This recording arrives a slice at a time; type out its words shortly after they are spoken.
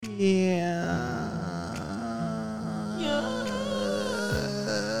Welcome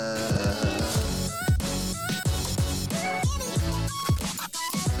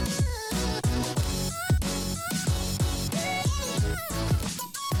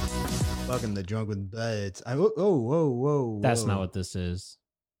to Drunk with Buds. Whoa. That's not what this is.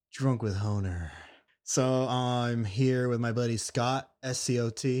 Drunk with Honer. So I'm here with my buddy Scott,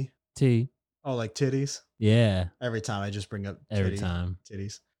 SCOT. T. Oh, like titties? Yeah. Every time I just bring up Every time.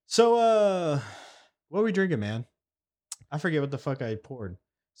 titties. So, what are we drinking, man? I forget what the fuck I poured.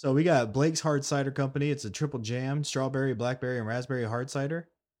 So we got Blake's Hard Cider Company. It's a triple jam, strawberry, blackberry, and raspberry hard cider.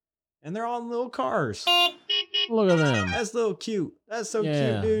 And they're all in little cars. Look at them. That's little cute. That's so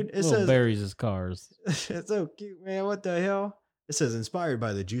cute, dude. It little says berries as cars. it's so cute, man. What the hell? It says inspired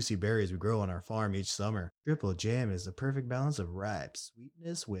by the juicy berries we grow on our farm each summer. Triple jam is the perfect balance of ripe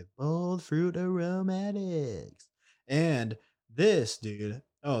sweetness with bold fruit aromatics. And this, dude,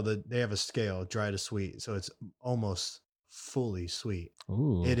 they have a scale, dry to sweet, so it's almost fully sweet.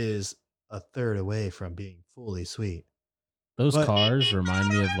 Ooh. It is a third away from being fully sweet. Those cars remind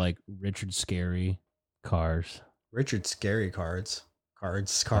me of like Richard Scarry cars. Richard Scarry cars.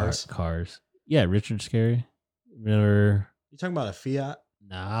 Cars. Yeah, Richard Scarry. Remember? You talking about a Fiat?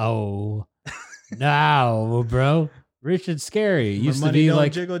 No, bro. Richard Scarry used to be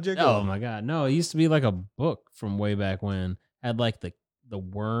like jiggle. Oh my god, no! It used to be like a book from way back when. Had like the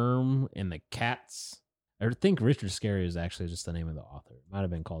worm and the cats. I think Richard Scarry is actually just the name of the author. It might have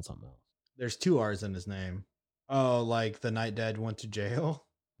been called something else. There's 2 R's in his name. Oh, like the night dad went to jail.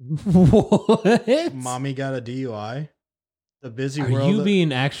 What? Mommy got a DUI. The busy Are world. you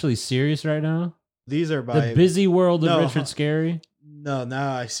being actually serious right now? These are by The busy world of Richard Scarry. No,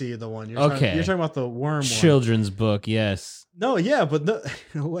 now I see the one. You're Okay, you're talking about the worm children's book. Yes. No, yeah, but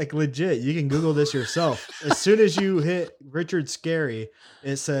like legit, you can Google this yourself. As soon as you hit Richard Scarry,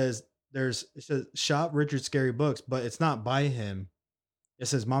 it says shop Richard Scarry books, but it's not by him. It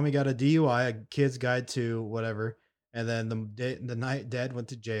says Mommy got a DUI, a kid's guide to whatever, and then the night dad went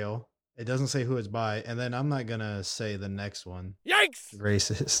to jail. It doesn't say who it's by, and then I'm not gonna say the next one. Yikes!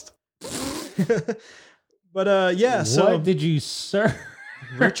 Racist. But yeah. So what did you search?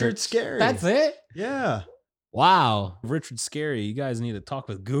 Richard Scarry. That's it. Yeah. Wow, Richard Scarry. You guys need to talk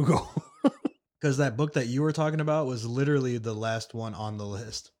with Google. Because that book that you were talking about was literally the last one on the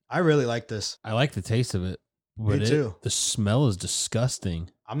list. I really like this. I like the taste of it. But Me too. The smell is disgusting.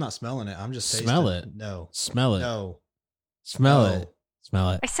 I'm not smelling it. I'm just smell tasting it. No. Smell it. No. Smell No. it.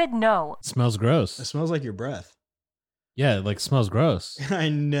 Smell it. I said no. It smells gross. It smells like your breath. Yeah, it smells gross. I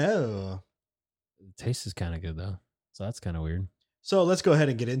know. The taste is kind of good though, so that's kind of weird. So let's go ahead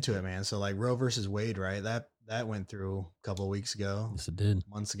and get into it, man. So like Roe versus Wade, right? That went through a couple of weeks ago. Yes, it did.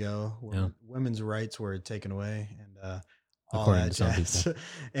 Months ago. Yeah. Women's rights were taken away, and all According that to some jazz. people.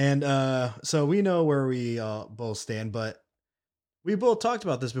 And so we know where we both stand, but we both talked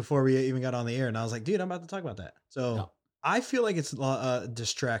about this before we even got on the air, and I was like, dude, I'm about to talk about that. So No. I feel like it's a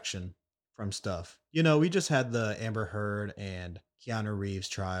distraction from stuff. You know, we just had the Amber Heard and Keanu Reeves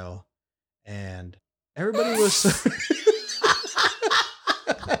trial, and everybody was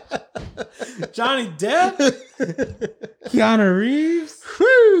Johnny Depp, Keanu Reeves,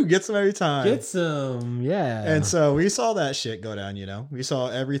 whoo, gets them every time. get some, yeah. And so we saw that shit go down, you know. We saw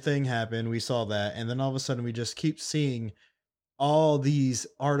everything happen. We saw that. And then all of a sudden we just keep seeing all these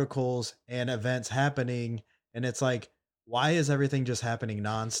articles and events happening. And it's like, why is everything just happening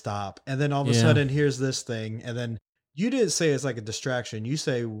nonstop? And then all of a sudden here's this thing. And then you didn't say it's like a distraction. You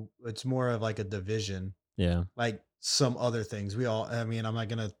say it's more of like a division. Yeah. Like some other things. I mean, I'm not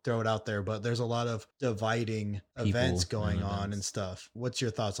going to throw it out there, but there's a lot of dividing events going on and stuff. What's your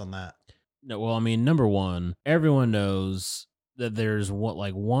thoughts on that? No, well, I mean, number one, everyone knows that there's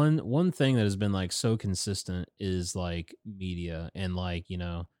one thing that has been like so consistent is like media and like, you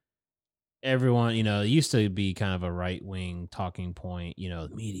know, everyone, you know, it used to be kind of a right wing talking point, you know,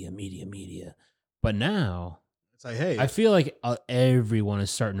 media. But now it's like, hey, I feel like everyone is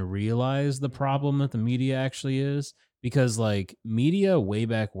starting to realize the problem that the media actually is, because like media way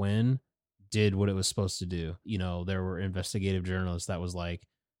back when did what it was supposed to do. You know, there were investigative journalists that was like,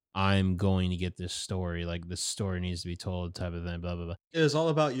 I'm going to get this story. Like this story needs to be told type of thing, blah, blah, blah. It was all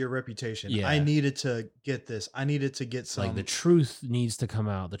about your reputation. Yeah. I needed to get this. I needed to get some. Like the truth needs to come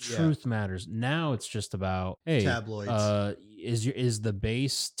out. The truth matters. Now it's just about, hey, tabloids. Is the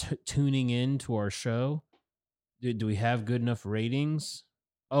base tuning in to our show? Do we have good enough ratings?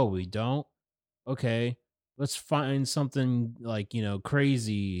 Oh, we don't? Okay. Let's find something like, you know,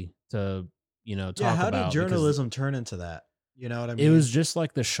 crazy to, you know, talk about. How did journalism turn into that? You know what I mean? It was just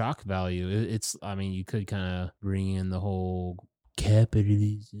like the shock value. I mean, you could kind of bring in the whole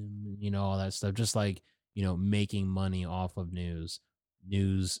capitalism, all that stuff. Just like, making money off of news.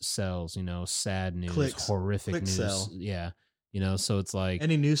 News sells, sad news, Clicks. horrific Clicks news. sell. Yeah. So it's like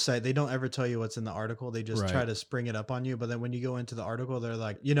Any news site, they don't ever tell you what's in the article. They just try Right. to spring it up on you. But then when you go into the article, they're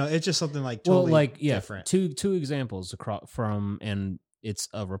like, it's just something like well, totally like different. two examples from and it's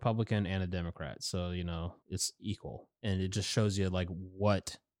a Republican and a Democrat, so it's equal, and it just shows you like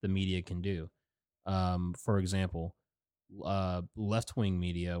what the media can do. For example, left wing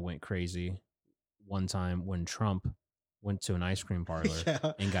media went crazy one time when Trump went to an ice cream parlor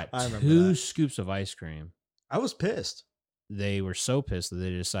Yeah, and got I remember 2 that. scoops of ice cream. I was pissed. They were so pissed that they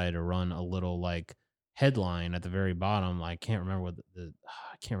decided to run a little like headline at the very bottom. I can't remember what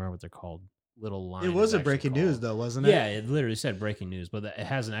I can't remember what they're called. Little line. It is was a actually breaking news, called. though, wasn't it? Yeah, it literally said breaking news, but it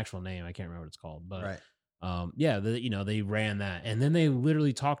has an actual name. I can't remember what it's called. But Right. yeah, they ran that, and then they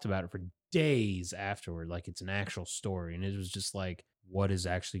literally talked about it for days afterward, like it's an actual story, and it was just like, what is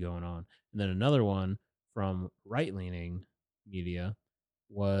actually going on? And then another one from right leaning media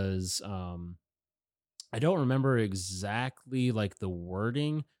was I don't remember exactly like the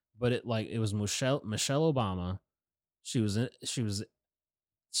wording, but it was Michelle Obama. She was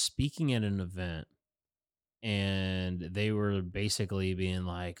speaking at an event, and they were basically being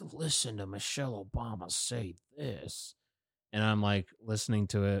like, "Listen to Michelle Obama say this," and I'm like listening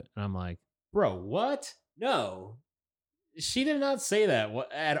to it, and I'm like, "Bro, what? No, she did not say that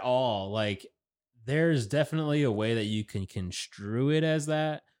at all." Like, there's definitely a way that you can construe it as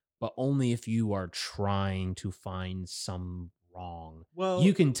that, but only if you are trying to find some wrong. Well,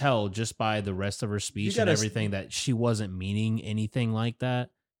 You can tell just by the rest of her speech and gotta everything that she wasn't meaning anything like that.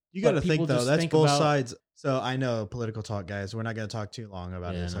 you got to but think people though. just That's think both about- sides. So I know political talk, guys. We're not going to talk too long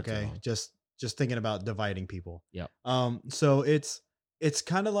about Yeah, this, not too okay? long. Just thinking about dividing people. Yep. So it's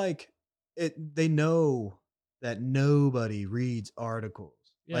kind of like they know that nobody reads articles.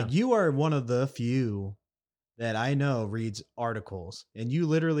 Yeah. Like, you are one of the few that I know reads articles, and you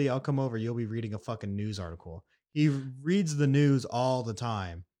literally, I'll come over, you'll be reading a fucking news article. He reads the news all the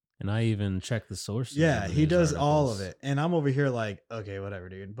time. And I even check the sources. Yeah, of the he news does all of articles. it. And I'm over here like, okay, whatever,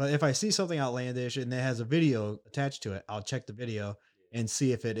 dude. But if I see something outlandish and it has a video attached to it, I'll check the video and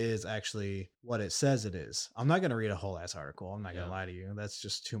see if it is actually what it says it is. I'm not going to read a whole ass article. I'm not going to Yeah. lie to you. That's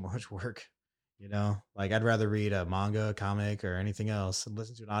just too much work. Like, I'd rather read a manga, comic, or anything else, and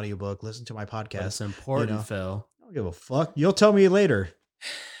listen to an audiobook, listen to my But podcast. it's important, Phil. I don't give a fuck. You'll tell me later.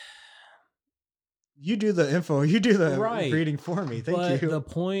 You do the info. You do the Right. reading for me. Thank But you. the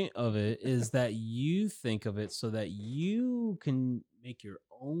point of it is that you think of it so that you can make your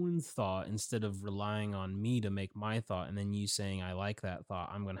own thought instead of relying on me to make my thought, and then you saying, I like that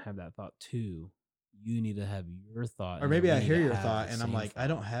thought, I'm going to have that thought too. You need to have your thought. Or and then maybe we I need hear to your have thought the and I'm same like, I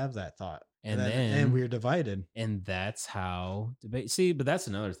don't thought. have that thought. And and then we're divided. And that's how debate. See, but that's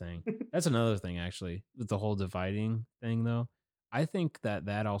another thing. That's another thing, actually, with the whole dividing thing, though. I think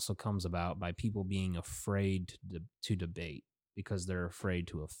that also comes about by people being afraid to debate because they're afraid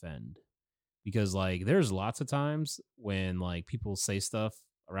to offend. Because, like, there's lots of times when, like, people say stuff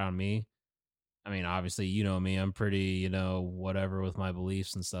around me. I mean, obviously, you know me. I'm pretty, whatever with my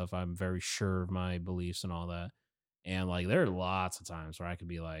beliefs and stuff. I'm very sure of my beliefs and all that. And, like, there are lots of times where I could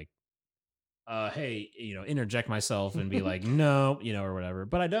be like, hey, interject myself and be like, no, or whatever.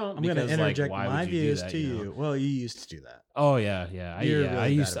 But I don't. I'm going to because, interject why my would you do views that, to you. Well, you used to do that. Oh yeah. You're I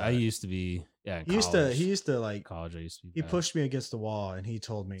really used bad I about it. used to be in He college. used to like, college. I used to be. he bad. pushed me against the wall and he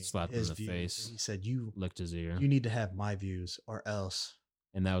told me Slapped him his in the views. face. And he said, you licked his ear, need to have my views or else.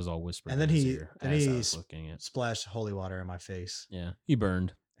 and that was all whispered. And then in his he- ear then as I he was looking at. Splashed holy water in my face. Yeah, he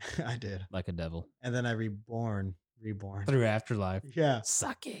burned I did. like a devil And then I reborn. through afterlife. Yeah.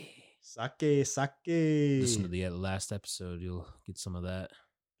 Sake. Sake. Listen to the last episode. You'll get some of that.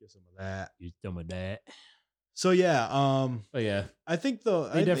 Get some of that. You done with that? So yeah, But yeah, I think though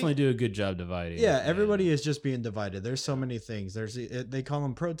they definitely do a good job dividing. Yeah, and- everybody is just being divided. There's so many things. They call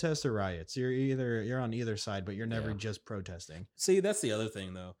them protests or riots. You're on either side, but you're never Yeah. just protesting. See, that's the other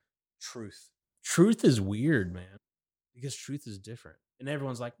thing, though. Truth is weird, man, because truth is different. And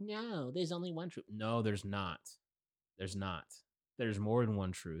everyone's like, no, there's only one truth. No, there's not. There's not. There's more than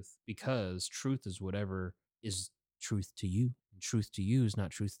one truth, because truth is whatever is truth to you. And truth to you is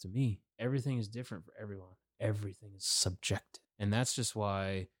not truth to me. Everything is different for everyone. Everything is subjective. And that's just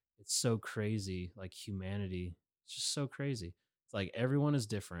why it's so crazy. Like, humanity, it's just so crazy. It's like everyone is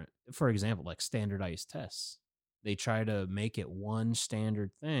different. For example, like standardized tests. They try to make it one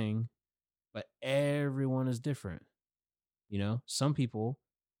standard thing, but everyone is different. Some people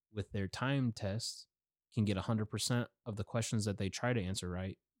with their time tests can get 100% of the questions that they try to answer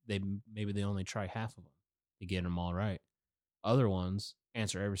right. Maybe they only try half of them to get them all right. Other ones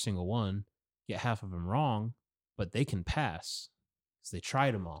answer every single one, get half of them wrong, but they can pass because they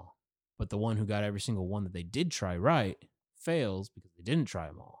tried them all. But the one who got every single one that they did try right fails because they didn't try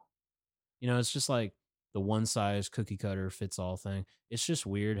them all. You know, it's just like the one size cookie cutter fits all thing. It's just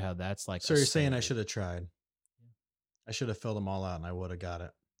weird how that's like. So you're saying I should have tried. I should have filled them all out and I would have got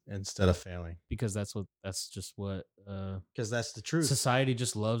it instead of failing. Because that's just what because that's the truth. Society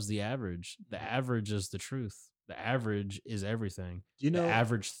just loves the average. The average is the truth. The average is everything. Do you know the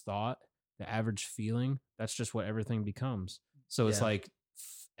average thought, the average feeling, that's just what everything becomes. So it's like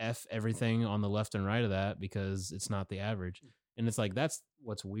F everything on the left and right of that because it's not the average. And it's like, that's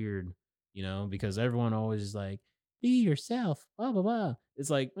what's weird, you know, because everyone always is like, be yourself, blah, blah, blah. It's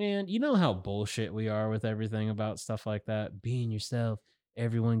like, man, you know how bullshit we are with everything about stuff like that. Being yourself,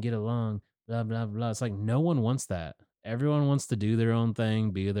 everyone get along, blah, blah, blah. It's like, no one wants that. Everyone wants to do their own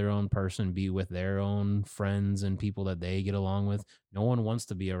thing, be their own person, be with their own friends and people that they get along with. No one wants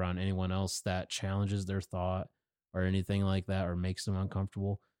to be around anyone else that challenges their thought or anything like that or makes them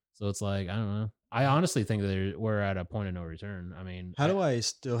uncomfortable. So it's like, I don't know. I honestly think that we're at a point of no return. I mean, how do I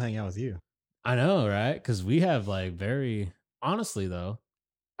still hang out with you? I know, right? Because we have like very, honestly though,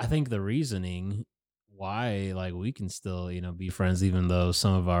 I think the reasoning why like we can still, you know, be friends, even though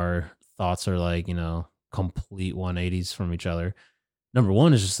some of our thoughts are like, you know, complete 180s from each other. Number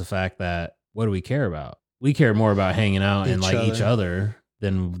one is just the fact that what do we care about? We care more about hanging out and like each other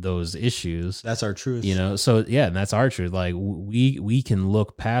than those issues. That's our truth. You know, so yeah, and that's our truth. Like we can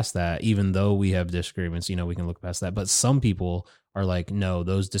look past that, even though we have disagreements, you know, we can look past that. But some people are like, no,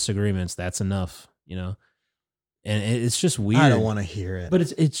 those disagreements, that's enough, you know? And it's just weird. I don't want to hear it. But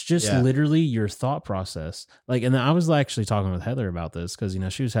it's just literally your thought process. Like, and I was actually talking with Heather about this because, you know,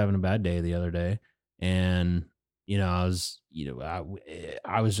 she was having a bad day the other day. And, you know, I was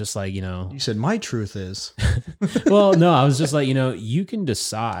just like, you know. You said my truth is. Well, no, I was just like, you know, you can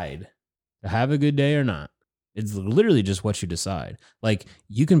decide to have a good day or not. It's literally just what you decide. Like,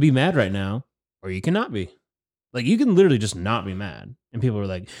 you can be mad right now or you cannot be. Like, you can literally just not be mad. And people are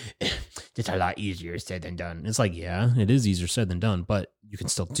like, it's a lot easier said than done. It's like, yeah, it is easier said than done, but you can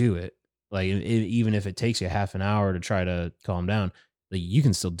still do it. Like, even if it takes you half an hour to try to calm down, like, you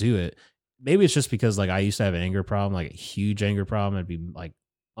can still do it. Maybe it's just because, like, I used to have an anger problem, like a huge anger problem. I'd be like,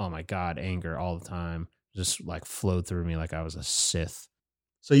 oh my God, anger all the time. Just like flowed through me like I was a Sith.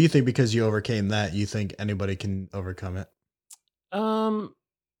 So you think because you overcame that, you think anybody can overcome it?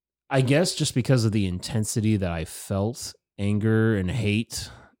 I guess just because of the intensity that I felt, anger and hate,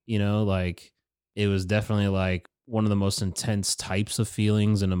 you know, like it was definitely like one of the most intense types of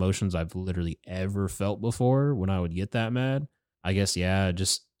feelings and emotions I've literally ever felt before when I would get that mad. I guess, yeah,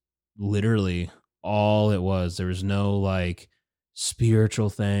 just literally all it was. There was no like spiritual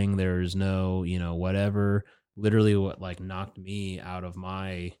thing. There was no, you know, whatever. Literally what like knocked me out of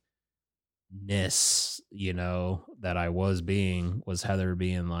my ness, you know, that I was being was Heather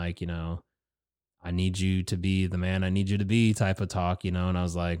being like, you know, I need you to be the man I need you to be type of talk, you know. And I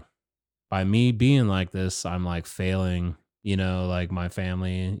was like, by me being like this, I'm like failing, you know, like my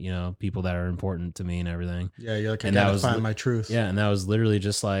family, you know, people that are important to me and everything. Yeah, you're like, I gotta find my truth. Yeah, and that was literally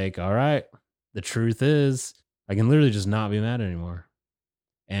just like, all right, the truth is I can literally just not be mad anymore.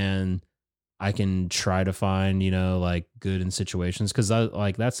 And I can try to find, you know, like good in situations. Cause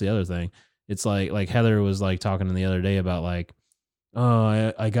like, that's the other thing. It's like Heather was like talking the other day about like,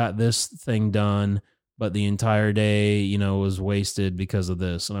 oh, I got this thing done, but the entire day, you know, was wasted because of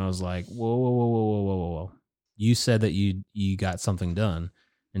this. And I was like, whoa. You said that you got something done.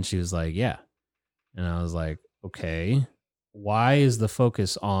 And she was like, yeah. And I was like, okay, why is the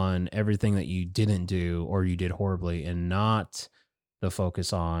focus on everything that you didn't do or you did horribly and not the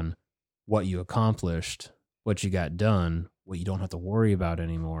focus on what you accomplished, what you got done, what you don't have to worry about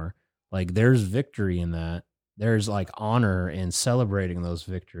anymore? Like, there's victory in that. There's like honor in celebrating those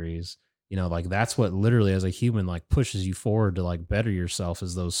victories. You know, like that's what literally as a human, like pushes you forward to like better yourself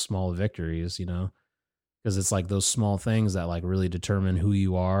is those small victories, you know, because it's like those small things that like really determine who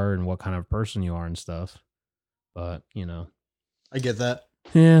you are and what kind of person you are and stuff. But, you know, I get that.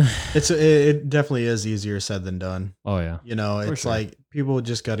 Yeah, it definitely is easier said than done. Oh yeah. You know, it's like people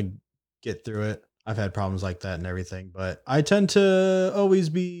just got to get through it. I've had problems like that and everything, but I tend to always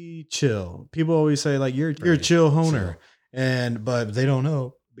be chill. People always say like, you're a chill honer. But they don't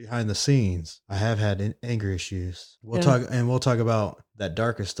know behind the scenes, I have had anger issues. We'll talk about that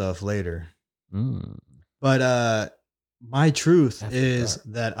darker stuff later. But my truth is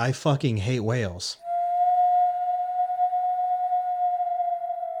that I fucking hate whales.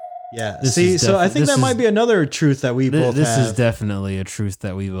 Yeah. So I think that might be another truth that we both have. This is definitely a truth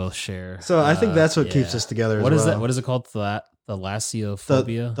that we both share. So I think that's what keeps us together. What is that? What is it called? Flat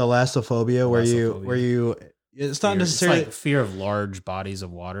Thalassophobia. Thalassophobia, where you it's not necessarily it's like fear of large bodies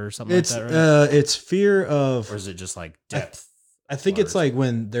of water or something it's like that, right? it's fear of, Or is it just like depth? I think it's like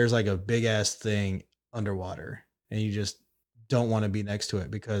when there's like a big ass thing underwater and you just don't want to be next to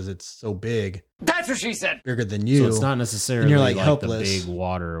it because it's so big. That's what she said. Bigger than you. So it's not necessarily you're, like, like helpless. the big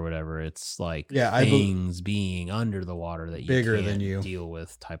water or whatever. It's like Yeah, things being under the water that you Bigger can't than you. deal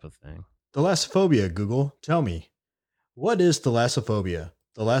with type of thing. Thalassophobia, Google, tell me. What is thalassophobia?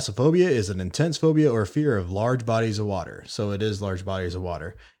 Thalassophobia is an intense phobia or fear of large bodies of water. So it is large bodies of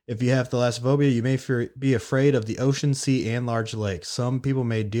water. If you have thalassophobia, you may be afraid of the ocean, sea, and large lakes. Some people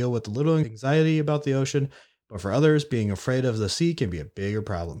may deal with a little anxiety about the ocean, but for others, being afraid of the sea can be a bigger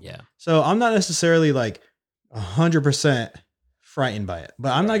problem. Yeah. So I'm not necessarily like 100% frightened by it,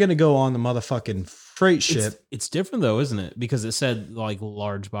 but I'm not going to go on the motherfucking freight ship. It's different though, isn't it? Because it said like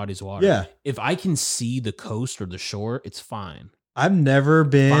large bodies of water. Yeah. If I can see the coast or the shore, it's fine. I've never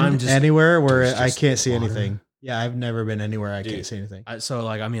been anywhere where there's I just can't see water. anything. Yeah, I've never been anywhere I Dude, can't see anything. So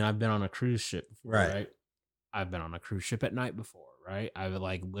like, I mean, I've been on a cruise ship before, Right. right? I've been on a cruise ship at night before, right? I've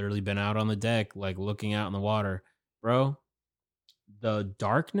like literally been out on the deck, like looking out in the water, bro. The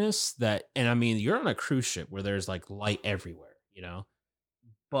darkness and I mean, you're on a cruise ship where there's like light everywhere, you know,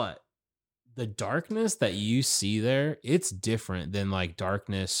 but the darkness that you see there, it's different than like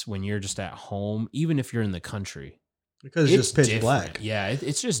darkness when you're just at home, even if you're in the country. Because it's just pitch different. black. Yeah,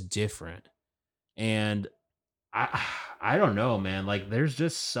 it's just different. And I don't know, man. Like there's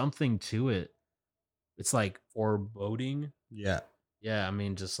just something to it. It's like foreboding. Yeah. Yeah, I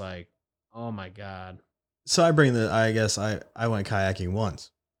mean, just like, oh my God. So I guess I went kayaking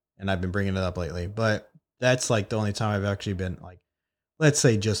once and I've been bringing it up lately, but that's like the only time I've actually been like, let's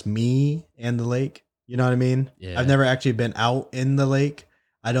say just me and the lake. You know what I mean? Yeah. I've never actually been out in the lake.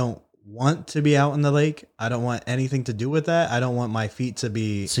 I don't want to be out in the lake. I don't want anything to do with that. I don't want my feet to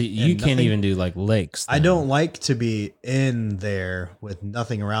be. So you can't even do like lakes. I don't like to be in there with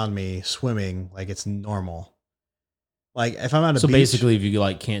nothing around me swimming like it's normal. Like if I'm at a beach. So basically, if you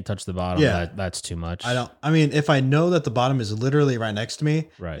like can't touch the bottom, Yeah. that's too much. I mean, if I know that the bottom is literally right next to me,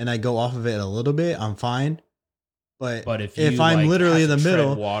 Right. and I go off of it a little bit, I'm fine. But if I'm like, literally in have the to tread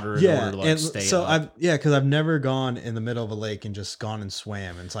middle, water in yeah, order to, like, and stay so up. because I've never gone in the middle of a lake and just gone and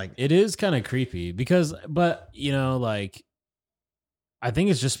swam. And it's like It is kind of creepy but you know, like I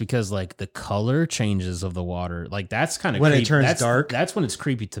think it's just because like the color changes of the water, like that's kind of when creepy. it turns that's dark, that's when it's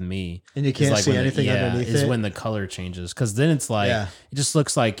creepy to me. and you can't like see when anything underneath is it. when the color changes, because then it's like Yeah. it just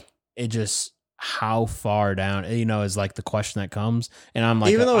looks like it just how far down, you know, is like the question that comes, and I'm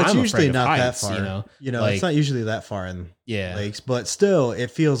like, even though it's I'm usually afraid of not heights, that far, you know, like, it's not usually that far in yeah. lakes, but still, it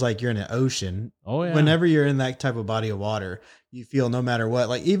feels like you're in an ocean. Oh yeah. Whenever you're in that type of body of water, you feel no matter what.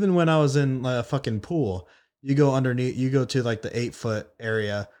 Like even when I was in a fucking pool, you go underneath, you go to like the 8-foot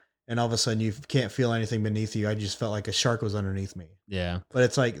area, and all of a sudden you can't feel anything beneath you. I just felt like a shark was underneath me. Yeah. But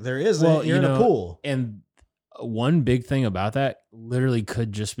it's like there isn't. Well, You're you in know, a pool. And one big thing about that literally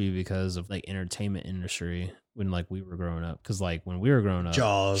could just be because of like entertainment industry when like we were growing up. Because like when we were growing up,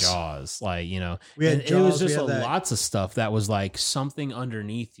 Jaws, like, you know, We had and it was Jaws, we just had that. lots of stuff that was like something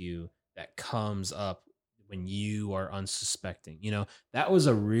underneath you that comes up when you are unsuspecting. You know, that was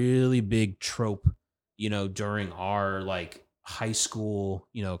a really big trope, you know, during our like high school,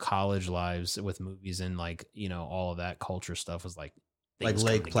 you know, college lives with movies, and like, you know, all of that culture stuff was like things Like coming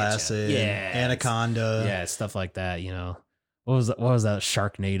Lake to get Placid, you. Yeah, Anaconda. yeah, stuff like that. You know, what was that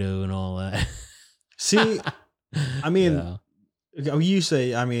Sharknado and all that? See, I mean, Yeah. you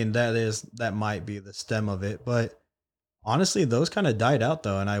say, I mean, that might be the stem of it, but honestly, those kind of died out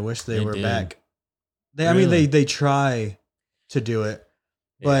though, and I wish they were did. back. I mean, Really? they try to do it,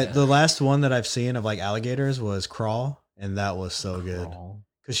 but Yeah. the last one that I've seen of like alligators was Crawl, and that was so good. Crawl.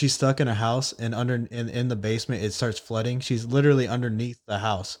 Because she's stuck in a house, and in the basement it starts flooding. She's literally underneath the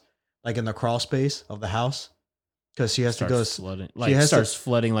house, like in the crawl space of the house, because she has to go. Flooding. She Like has starts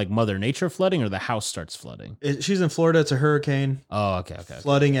flooding, like Mother Nature flooding, or the house starts flooding. She's in Florida. It's a hurricane. Oh, okay.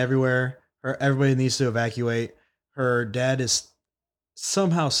 Flooding everywhere. Everybody needs to evacuate. Her dad is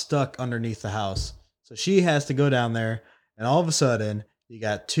somehow stuck underneath the house, so she has to go down there. And all of a sudden, you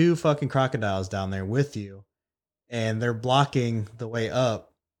got 2 fucking crocodiles down there with you, and they're blocking the way up.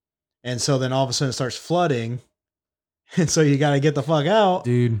 And so then all of a sudden it starts flooding, and so you got to get the fuck out,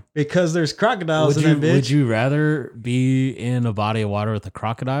 Dude. because there's crocodiles in that bitch. Would you rather be in a body of water with a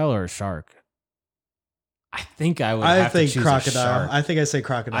crocodile or a shark? I think I would. I have think to choose crocodile. A shark. I think I say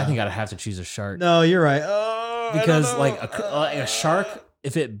crocodile. I think I'd have to choose a shark. No, you're right. Oh, Because I don't like know. a shark,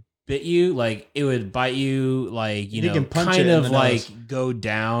 if it bit you, like it would bite you, like, you You know, can punch kind it in of the like nose. go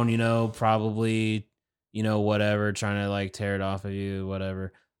down, you know, probably whatever, trying to like tear it off of you,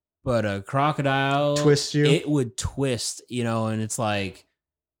 whatever. But a crocodile Twist you. It would twist, and it's like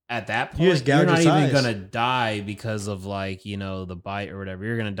at that You just point you're gouge not its even eyes. gonna die because of like the bite or whatever.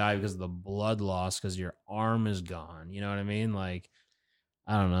 You're gonna die because of the blood loss because your arm is gone. You know what I mean? Like,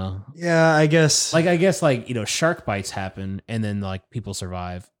 I don't know. Yeah, I guess. Like, shark bites happen and then like people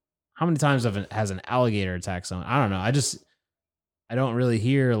survive. How many times has an alligator attacked someone? I don't know. I don't really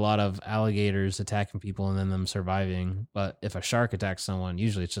hear a lot of alligators attacking people and then them surviving. But if a shark attacks someone,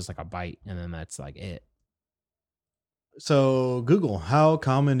 usually it's just like a bite and then that's like it. So Google, how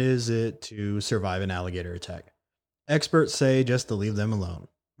common is it to survive an alligator attack? Experts say just to leave them alone,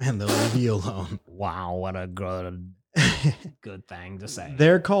 and they'll leave you alone. Wow, what a good thing to say.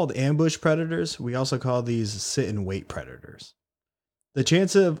 They're called ambush predators. We also call these sit and wait predators. The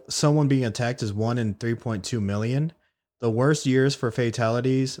chance of someone being attacked is 1 in 3.2 million. The worst years for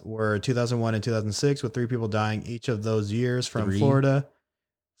fatalities were 2001 and 2006, with 3 people dying each of those years from Florida.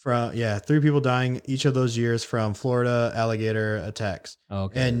 3 people dying each of those years from Florida alligator attacks.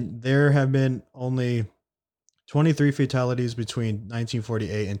 Okay. And there have been only 23 fatalities between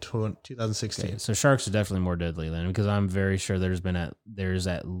 1948 and 2016. Okay, so sharks are definitely more deadly then, because I'm very sure there's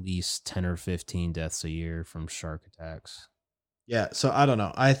at least 10 or 15 deaths a year from shark attacks. Yeah, so I don't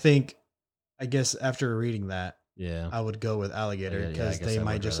know. I guess after reading that, yeah, I would go with alligator because they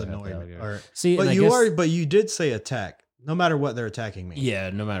might just annoy me. See, but you did say attack. No matter what they're attacking me.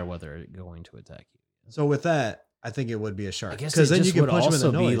 Yeah, no matter what they're going to attack you. So with that, I think it would be a shark. Because then you can punch them in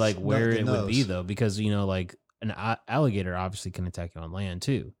the nose. Be like where it would be though, because like an alligator obviously can attack you on land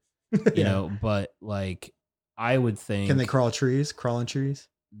too. You know, but like I would think, can they crawl in trees?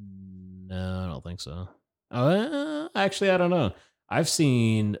 No, I don't think so. Actually, I don't know. I've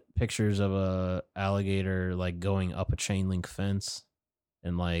seen pictures of a alligator like going up a chain link fence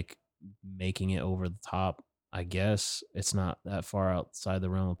and like making it over the top. I guess it's not that far outside the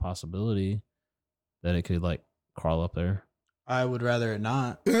realm of possibility that it could like crawl up there. I would rather it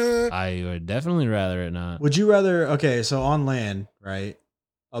not. I would definitely rather it not. Would you rather, okay, so on land, right?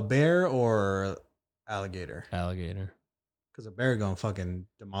 A bear or alligator? Alligator. Because a bear gonna fucking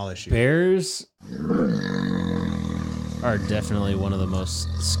demolish you. Bears are definitely one of the most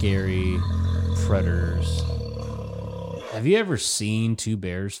scary predators. Have you ever seen 2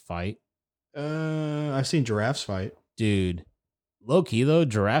 bears fight? I've seen giraffes fight. Dude, low key though,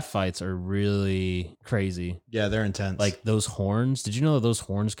 giraffe fights are really crazy. Yeah, they're intense. Like those horns. Did you know that those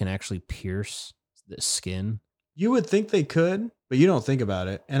horns can actually pierce the skin? You would think they could, but you don't think about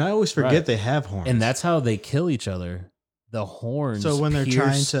it. And I always forget they have horns. And that's how they kill each other. The horns. So when they're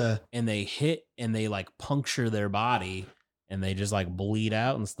trying to, and they hit and they like puncture their body and they just like bleed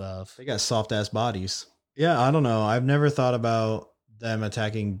out and stuff. They got soft ass bodies. Yeah, I don't know. I've never thought about them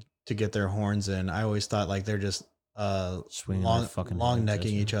attacking to get their horns in. I always thought like they're just swinging long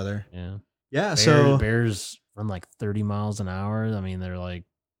necking each other. Yeah. So bears run like 30 miles an hour. I mean, they're like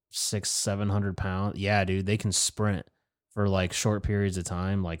 600-700 pounds. Yeah, dude, they can sprint for like short periods of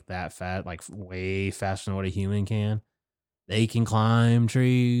time, like that fat, like way faster than what a human can. They can climb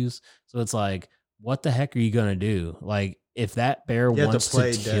trees. So it's like, what the heck are you gonna do? Like, if that bear wants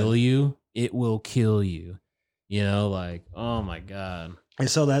to kill you, it will kill you. You know, like, oh my God. And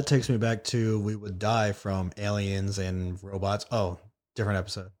so that takes me back to we would die from aliens and robots. Oh, different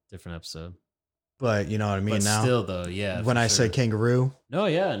episode. But you know what I mean. But now, still, though, yeah. When I say kangaroo, no,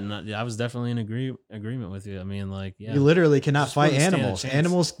 yeah, I was definitely in agreement with you. I mean, like, yeah, you literally cannot fight animals.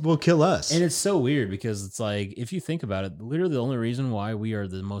 Animals will kill us, and it's so weird because it's like if you think about it, literally the only reason why we are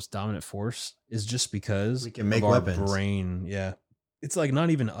the most dominant force is just because we can make of weapons. Our brain, yeah. It's like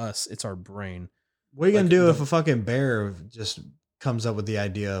not even us; it's our brain. What are you gonna do if a fucking bear just comes up with the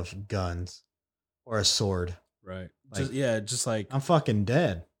idea of guns or a sword? Right. Like, just like I'm fucking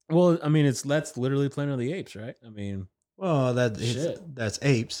dead. Well, I mean, that's literally Planet of the Apes, right? I mean, well, that's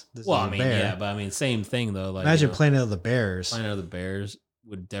apes. This well, is I mean, bear. yeah, but I mean, same thing though. Like, imagine Planet of the Bears. Planet of the Bears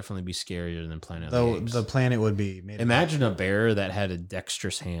would definitely be scarier than Planet of the Apes. The planet would be made. Imagine a bear that had a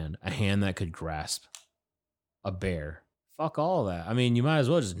dexterous hand, a hand that could grasp a bear. Fuck all of that. I mean, you might as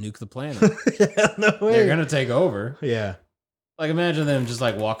well just nuke the planet. Yeah, no way. They're gonna take over. Yeah. Like imagine them just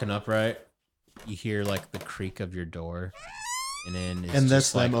like walking upright. You hear like the creak of your door. And then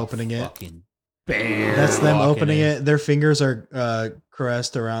that's like them opening it. Bear that's them opening it. Their fingers are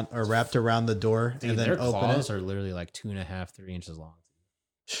caressed around or wrapped around the door, dude, and then their open claws it. Are literally like 2.5-3 inches long.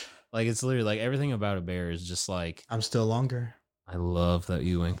 Like it's literally like everything about a bear is just like I'm still longer. I love that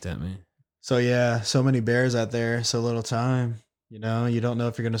you winked at me. So yeah, so many bears out there, so little time. You know, you don't know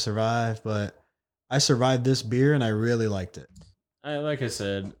if you're gonna survive, but I survived this beer and I really liked it. Like I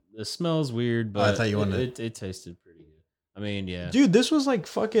said, The smell's weird, Oh, I but thought you wanted it tasted pretty good. I mean, yeah. Dude, this was like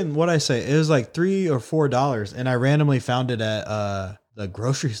fucking what I say. It was like $3 or $4, and I randomly found it at the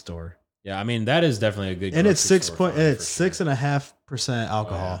grocery store. Yeah, I mean that is definitely a good. And it's grocery 6 store point. find It's for sure. 6.5%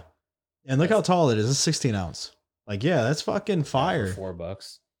 alcohol. And look That's- how tall it is. It's 16 ounce. Like, yeah, that's fucking Yeah, fire. for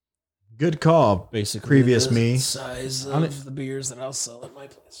 $4. Good call. Basically, Previous the me. size I'm- of the beers that I'll sell at my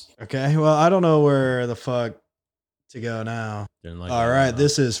place. Okay. Well, I don't know where the fuck to go now. Didn't like All that right. one,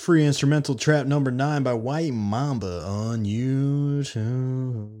 This is free instrumental trap number 9 by White Mamba on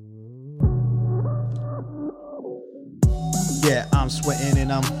YouTube. Yeah, I'm sweating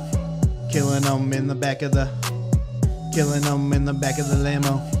and I'm killing them in the back of the Lambo. Killing them in the back of the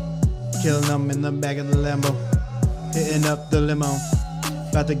Lambo. Hitting up the limo.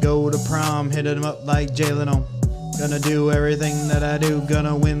 About to go to prom. Hitting them up like Jay Leno. Gonna do everything that I do.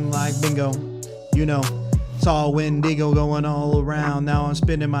 Gonna win like bingo. You know, it's all Wendigo going all around. Now I'm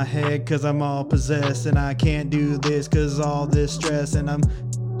spinning my head cause I'm all possessed. And I can't do this cause all this stress. And I'm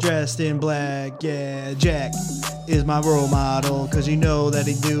dressed in black. Yeah, Jack is my role model, cause you know that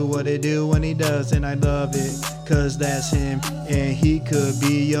he do what he do when he does, and I love it cause that's him, and he could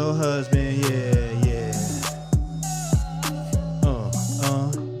be your husband. Yeah, yeah.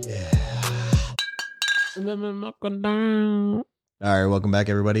 Yeah. All right, welcome back,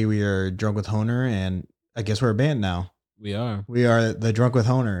 everybody. We are Drunk with Honer, and I guess we're a band now. We are. We are the Drunk with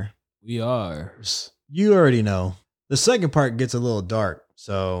Honer. We are. You already know. The second part gets a little dark.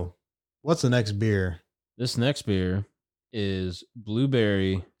 So, what's the next beer? This next beer is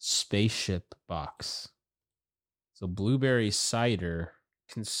Blueberry Spaceship Box. So Blueberry cider,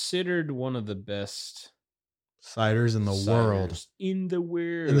 considered one of the best Ciders in the world, ciders in the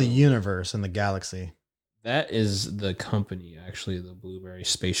world, in the universe, in the galaxy. That is the company, actually, the Blueberry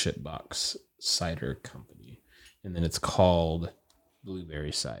Spaceship Box Cider Company, and then it's called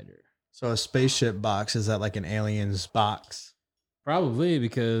Blueberry Cider. So a spaceship box, is that like an alien's box? Probably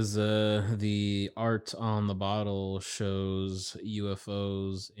because the art on the bottle shows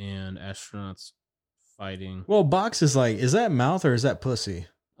UFOs and astronauts fighting. Well, box is like, is that mouth or is that pussy?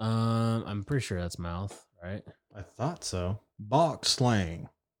 I'm pretty sure that's mouth, right? I thought so. Box slang.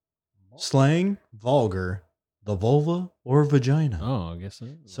 Slang, vulgar, the vulva or vagina. Oh, I guess so.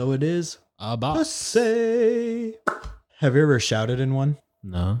 So it is A box. pussy. Have you ever shouted in one?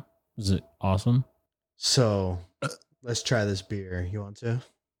 No. Is it awesome? So let's try this beer. You want to?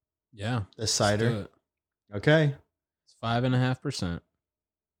 Yeah. This let's do cider? it. Okay. It's 5.5%.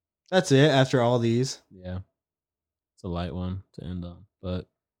 That's it after all these. Yeah. It's a light one to end on, but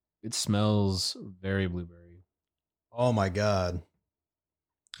it smells very blueberry. Oh my God.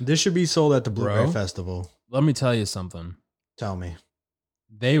 This should be sold at the Blueberry Bro? Festival. Let me tell you something. Tell me.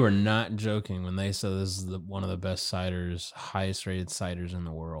 They were not joking when they said this is one of the best ciders, highest rated ciders in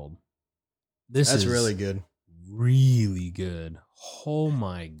the world. This That's is really good. really good. Oh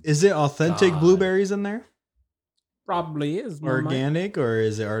my! Is it authentic God. blueberries in there? Probably is my mind. Organic or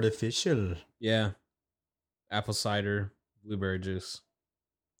is it artificial? Yeah, apple cider, blueberry juice.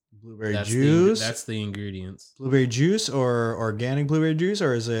 Blueberry That's juice? that's the ingredients. Blueberry juice or organic blueberry juice,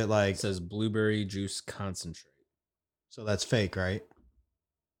 or is it like, It says blueberry juice concentrate. so that's fake, right?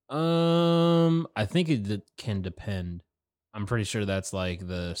 I think it can depend. I'm pretty sure that's like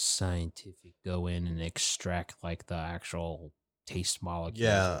the scientific go in and extract like the actual taste molecules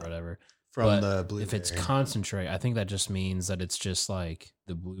Yeah, or whatever. From But the blueberry. if it's concentrate, I think that just means that it's just like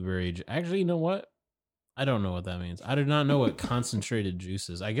the blueberry. Actually, you know what? I don't know what that means. I do not know what concentrated juice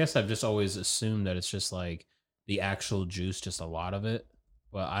is. I guess I've just always assumed that it's just like the actual juice, just a lot of it.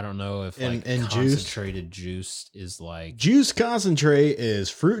 But I don't know if like And juice? concentrated juice is like Juice concentrate is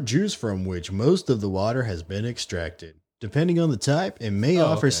fruit juice from which most of the water has been extracted. Depending on the type, it may Oh,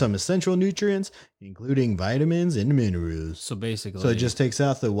 offer okay. some essential nutrients, including vitamins and minerals. so basically. So it just takes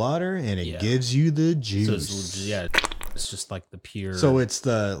out the water and it Yeah. gives you the so juice. it's yeah, it's just like the pure. So it's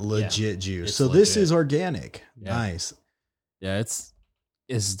the legit juice. it's So this legit. is organic. Yeah. Nice. yeah,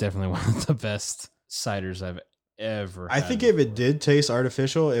 it's definitely one of the best ciders I've ever. I had think if it before. did taste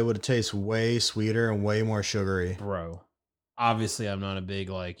artificial, it would taste way sweeter and way more sugary. Bro, obviously I'm not a big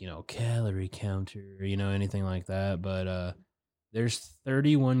like calorie counter anything like that, but there's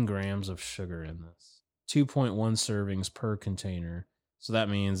 31 grams of sugar in this, 2.1 servings per container, so that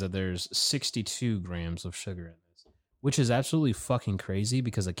means that there's 62 grams of sugar in this, which is absolutely fucking crazy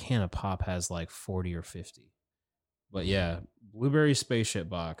because a can of pop has like 40 or 50. But yeah, Blueberry Spaceship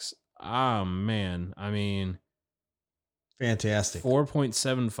Box, ah man, I mean, Fantastic.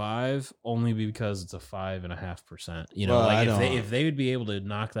 4.75 only because it's a 5.5%. You know, Well, I like don't- if they would be able to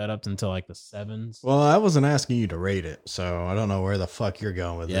knock that up into like the 7s. Well, I wasn't asking you to rate it, so I don't know where the fuck you're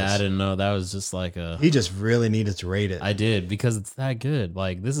going with this. Yeah, I didn't know. That was just like a. He just really needed to rate it. I did because it's that good.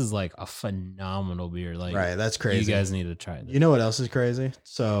 Like this is like a phenomenal beer. Like Right, that's crazy. You guys need to try this. You know what else is crazy?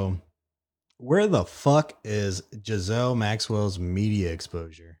 So, where the fuck is Giselle Maxwell's media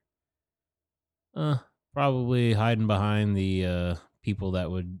exposure? Probably hiding behind the people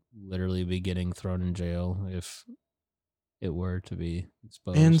that would literally be getting thrown in jail if it were to be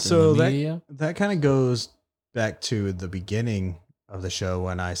exposed. And in so the media. that kind of goes back to the beginning of the show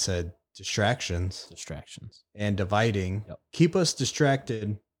when I said distractions and dividing. Yep. Keep us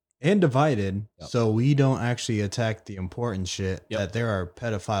distracted and divided Yep. so we don't actually attack the important shit Yep. that there are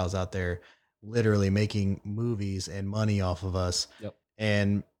pedophiles out there literally making movies and money off of us. Yep.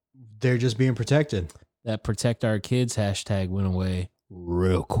 And they're just being protected. That protect our kids hashtag went away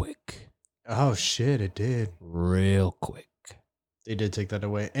real quick. Oh shit, it did. Real quick. They did take that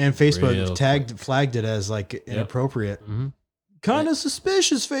away. And Facebook Real flagged it as like inappropriate. Mm-hmm. Kind of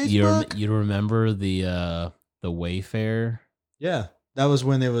suspicious, Facebook. You remember the Wayfair? Yeah. That was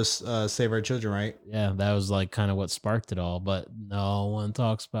when there was Save Our Children, right? Yeah, that was like kind of what sparked it all, but no one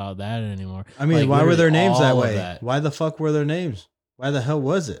talks about that anymore. I mean, Like, why were their literally names that all of way? that. Why the fuck were their names? Why the hell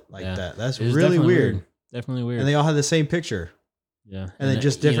was it like Yeah. that? That's It was really definitely weird. Definitely weird. And they all had the same picture. Yeah. And then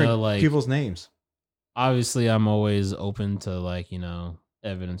just you know, different like, people's names. Obviously, I'm always open to like, you know,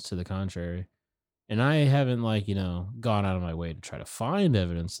 evidence to the contrary. And I haven't like, you know, gone out of my way to try to find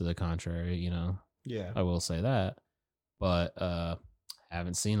evidence to the contrary, you know. Yeah. I will say that. But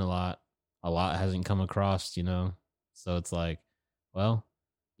haven't seen a lot. A lot hasn't come across, you know. So it's like, well,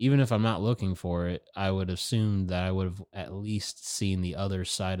 even if I'm not looking for it, I would assume that I would have at least seen the other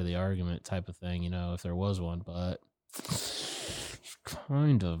side of the argument type of thing, you know, if there was one, but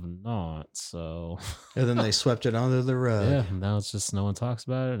kind of not. So And then they swept it under the rug. yeah, now it's just no one talks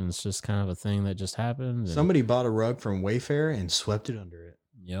about it, and it's just kind of a thing that just happened. And, Somebody bought a rug from Wayfair and swept it under it.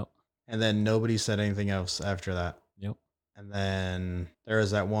 yep. And then nobody said anything else after that. Yep. And then there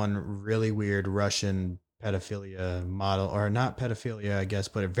was that one really weird Russian pedophilia model, or not pedophilia, I guess,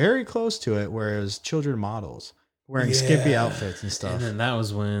 but very close to it, where it was children models wearing skimpy outfits and stuff. And then that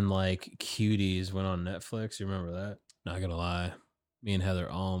was when like Cuties went on Netflix. You remember that? Not gonna lie, me and Heather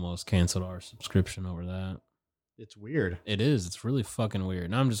almost canceled our subscription over that. It's weird. It is. It's really fucking weird.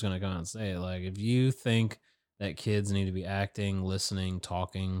 And I'm just gonna go out and say it. Like, if you think that kids need to be acting, listening,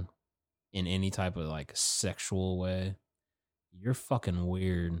 talking in any type of like sexual way, you're fucking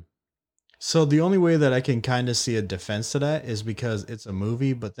weird. So the only way that I can kind of see a defense to that is because it's a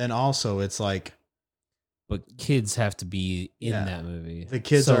movie, but then also it's like But kids have to be in Yeah. that movie. the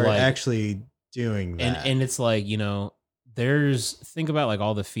kids So, are like, actually doing that. and it's like, you know, think about like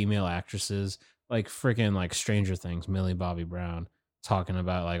all the female actresses, like freaking like Stranger Things, Millie Bobby Brown, talking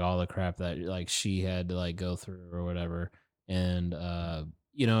about like all the crap that like she had to like go through or whatever. And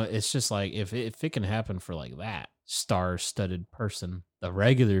you know, it's just like if it can happen for like that star-studded person, the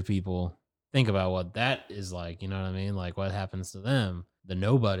regular people, think about what that is like, you know what I mean? Like what happens to them, the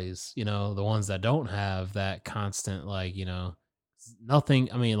nobodies, you know, the ones that don't have that constant, like, you know,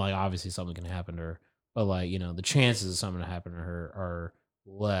 nothing. I mean, like obviously something can happen to her, but like, you know, the chances of something to happen to her are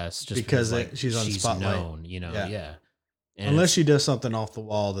less just Because like, she's on spotlight. known, you know, Yeah. yeah. And Unless it's- she does something off the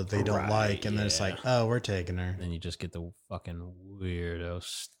wall that they don't Right, like, and then it's like, yeah. oh, we're taking her. then you just get the fucking weirdo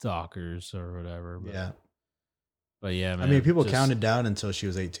stalkers or whatever. But, Yeah. but yeah, man. I mean, people just- counted down until she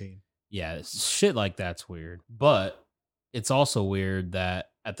was 18. Yeah, shit like that's weird. But it's also weird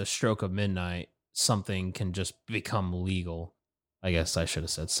that at the stroke of midnight, something can just become legal. I guess I should have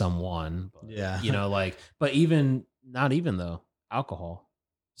said someone. But, Yeah. you know, like, but even, not even though, alcohol,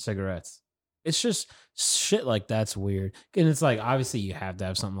 cigarettes. It's just shit like that's weird. And it's like, obviously, you have to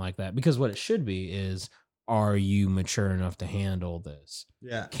have something like that because what it should be is, are you mature enough to handle this?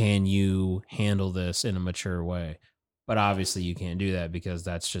 Yeah. Can you handle this in a mature way? But obviously you can't do that because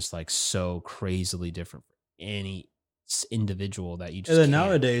that's just like so crazily different for any individual that you just And then can't.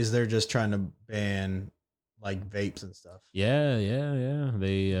 nowadays they're just trying to ban like vapes and stuff. Yeah.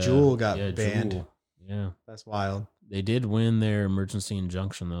 They Juul got banned. Juul. Yeah. That's wild. They did win their emergency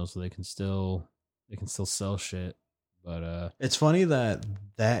injunction though, so they can still sell shit. But It's funny that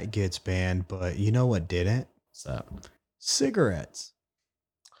that gets banned, but you know what didn't? what's that? Cigarettes.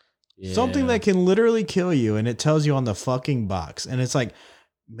 Something Yeah. that can literally kill you, and it tells you on the fucking box, and it's like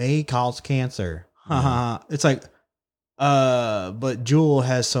may cause cancer. Haha. It's like, but Juul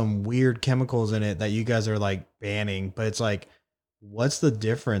has some weird chemicals in it that you guys are like banning, but it's like, what's the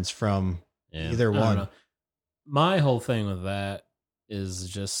difference from Yeah, either I don't one? know. my whole thing with that is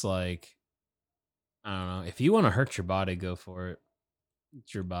just like, I don't know. If you want to hurt your body, go for it.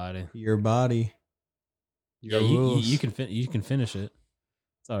 It's your body. Your body. Yeah, Your rules. you can finish it.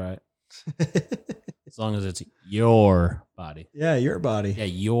 It's all right. As long as it's your body. Yeah, your body. Yeah,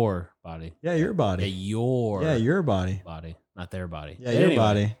 your body. Yeah, your body. Yeah, your body. body, not their body. Yeah, your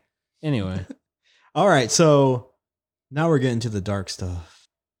body. Anyway. All right, so now we're getting to the dark stuff.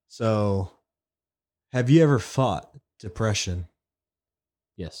 So, have you ever fought depression?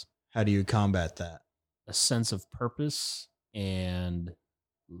 Yes. How do you combat that? A sense of purpose and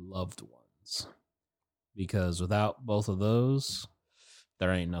loved ones. Because without both of those,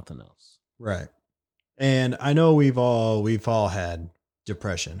 there ain't nothing else. Right. And I know we've all had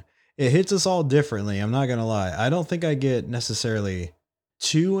depression. It hits us all differently. I'm not going to lie. I don't think I get necessarily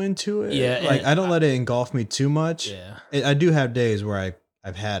too into it. Yeah. Like I don't let it engulf me too much. Yeah. I do have days where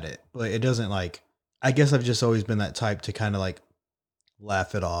I've had it, but it doesn't like, I guess I've just always been that type to kind of like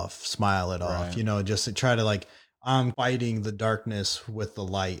laugh it off, smile it off, just to try to like, I'm fighting the darkness with the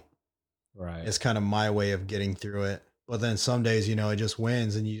light. Right. It's kind of my way of getting through it. But then some days, it just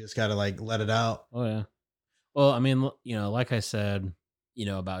wins and you just got to like let it out. Oh, yeah. Well, I mean, like I said,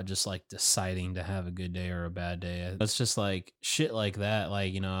 about just like deciding to have a good day or a bad day. It's just like shit like that.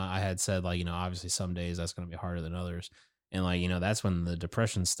 Like, I had said like, obviously some days that's going to be harder than others. And like, that's when the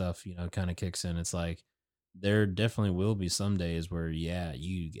depression stuff, kind of kicks in. It's like, there definitely will be some days where, yeah,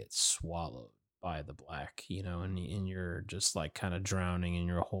 you get swallowed by the black, and you're just like kind of drowning in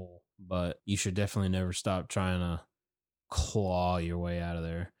your hole. But you should definitely never stop trying to claw your way out of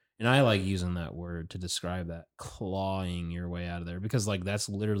there. And I like using that word to describe that, clawing your way out of there, because like that's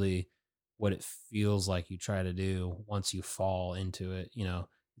literally what it feels like you try to do once you fall into it,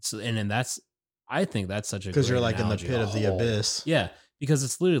 It's and that's, I think that's such a, because you're like analogy. In the pit of the abyss. Yeah, because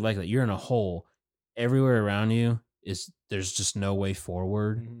it's literally like that. You're in a hole. Everywhere around you there's just no way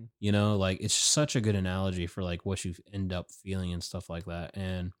forward. Mm-hmm. Like it's such a good analogy for like what you end up feeling and stuff like that.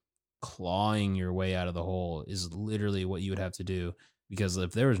 And clawing your way out of the hole is literally what you would have to do, because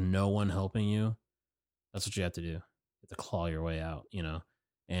if there was no one helping you, that's what you have to do. You have to claw your way out,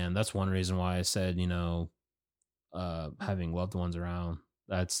 and that's one reason why I said, having loved ones around,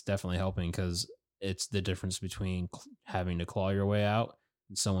 that's definitely helping, because it's the difference between having to claw your way out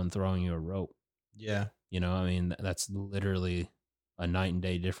and someone throwing you a rope. Yeah. I mean, that's literally a night and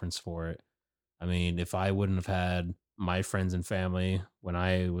day difference for it. I mean, if I wouldn't have had my friends and family when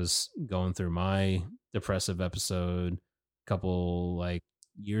I was going through my depressive episode a couple like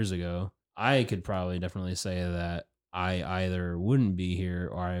years ago, I could probably definitely say that I either wouldn't be here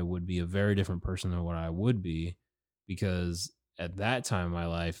or I would be a very different person than what I would be, because at that time in my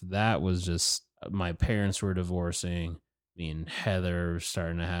life, that was just, my parents were divorcing. Me and Heather were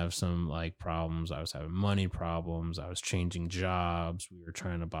starting to have some like problems. I was having money problems. I was changing jobs. We were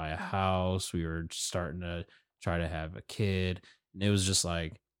trying to buy a house. We were starting to try to have a kid. And it was just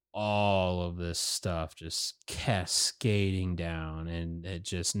like all of this stuff just cascading down, and it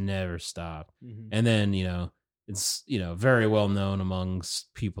just never stopped. Mm-hmm. And then, it's, very well known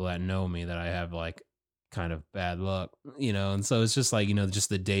amongst people that know me that I have like kind of bad luck, and so it's just like, just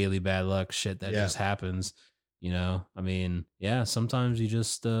the daily bad luck shit that just happens. I mean, yeah, sometimes you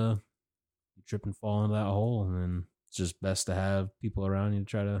just you trip and fall into that hole, and it's just best to have people around you to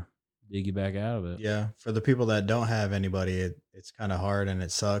try to dig you back out of it. Yeah, for the people that don't have anybody, it's kind of hard, and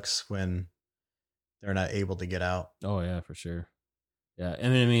it sucks when they're not able to get out. Oh yeah, for sure. Yeah, I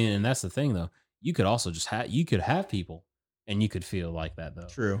mean, and that's the thing though. You could also just have people, and you could feel like that though.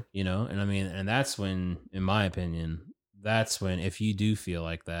 True. And I mean, and that's when, in my opinion, that's when, if you do feel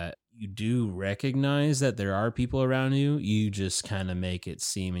like that, you do recognize that there are people around you. You just kind of make it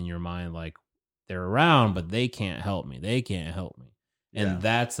seem in your mind like they're around, but they can't help me. They can't help me. And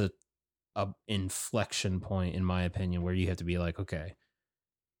that's a inflection point, in my opinion, where you have to be like, okay,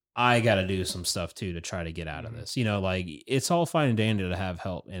 I got to do some stuff too to try to get out of this. Like it's all fine and dandy to have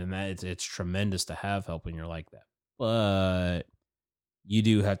help, and that it's tremendous to have help when you're like that. But you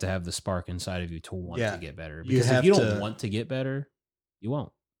do have to have the spark inside of you to want to get better. Because if you don't want to get better, you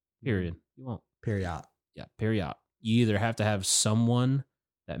won't. Period. You won't. Period. Yeah. Period. You either have to have someone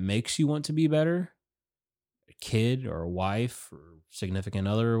that makes you want to be better, a kid or a wife or significant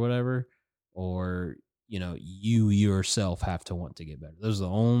other or whatever, or you yourself have to want to get better. Those are the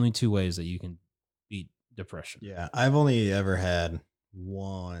only two ways that you can beat depression. Yeah. I've only ever had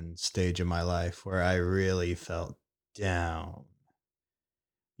one stage in my life where I really felt down.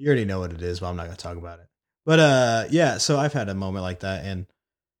 You already know what it is, but I'm not going to talk about it. But yeah, so I've had a moment like that, and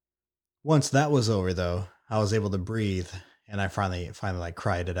once that was over though, I was able to breathe, and I finally like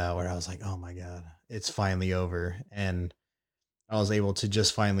cried it out, where I was like, oh my God. it's finally over. And I was able to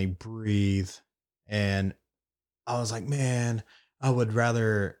just finally breathe. And I was like, man, I would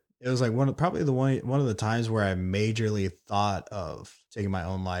rather. It was like probably one of the times where I majorly thought of taking my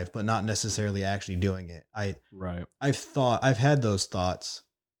own life, but not necessarily actually doing it. Right. I've had those thoughts.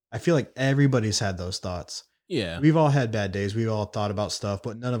 I feel like everybody's had those thoughts. Yeah. We've all had bad days. We've all thought about stuff,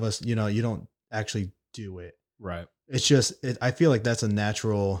 but none of us, you don't actually do it. Right. It's just, I feel like that's a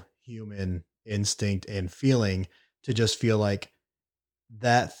natural human instinct and feeling to just feel like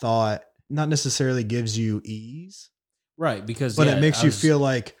that thought not necessarily gives you ease, Right. Because, but it makes you feel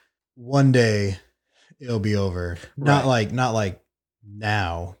like one day it'll be over. Not like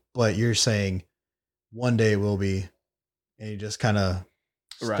now, but you're saying one day it will be, and you just kind of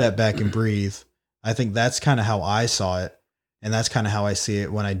step back and breathe. I think that's kind of how I saw it. And that's kind of how I see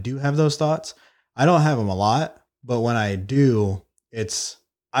it when I do have those thoughts. I don't have them a lot, but when I do,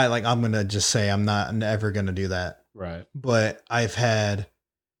 I'm going to just say I'm never going to do that. Right. But I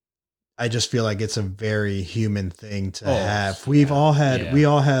just feel like it's a very human thing to have. We all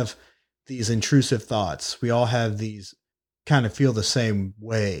have these intrusive thoughts. We all have these kind of feel the same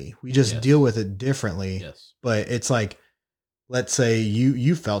way. We just deal with it differently. Yes. But it's like, let's say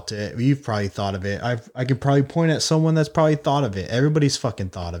you felt it. You've probably thought of it. I could probably point at someone that's probably thought of it. Everybody's fucking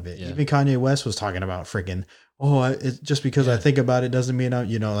thought of it. Yeah. Even Kanye West was talking about freaking, it's just because I think about it doesn't mean I'm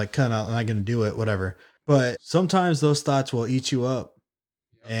not going to do it, whatever. But sometimes those thoughts will eat you up.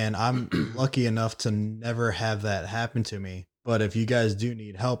 And I'm lucky enough to never have that happen to me. But if you guys do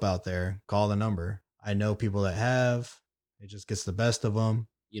need help out there, call the number. I know people that have. It just gets the best of them.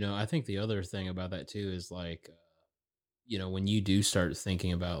 I think the other thing about that too is like, when you do start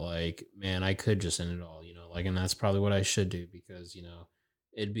thinking about like, man, I could just end it all, and that's probably what I should do because,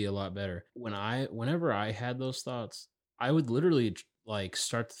 it'd be a lot better. Whenever I had those thoughts, I would literally like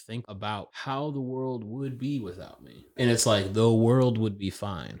start to think about how the world would be without me. And it's like the world would be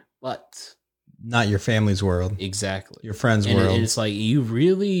fine, but not your family's world. Exactly. Your friend's world. And it's like, you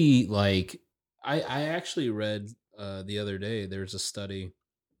really like, I actually read the other day, there's a study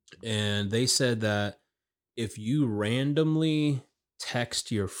and they said that if you randomly text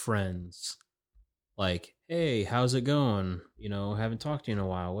your friends, like, hey, how's it going? Haven't talked to you in a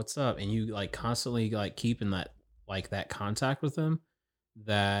while. What's up? And you like constantly like keeping that contact with them,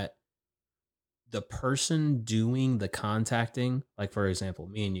 that the person doing the contacting, like for example,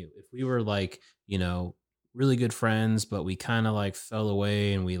 me and you, if we were like, really good friends, but we kind of like fell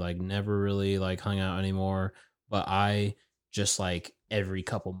away and we like never really like hung out anymore. But I just like every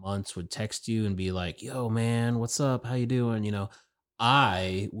couple months would text you and be like, yo man, what's up? How you doing?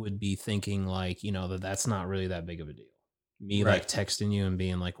 I would be thinking like, that's not really that big of a deal. Me like texting you and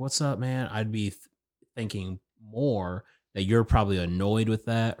being like, what's up, man? I'd be thinking more that you're probably annoyed with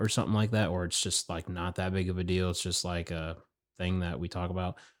that or something like that, or it's just like not that big of a deal. It's just like a thing that we talk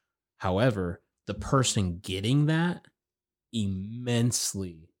about. However, the person getting that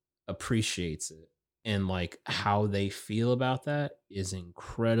immensely appreciates it. And like how they feel about that is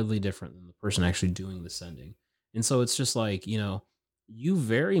incredibly different than the person actually doing the sending. And so it's just like, you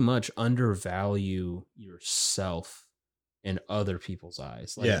very much undervalue yourself in other people's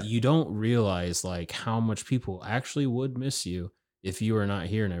eyes. Like you don't realize like how much people actually would miss you if you were not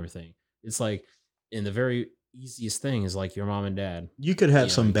here and everything. It's like, in the very easiest thing is like your mom and dad. You could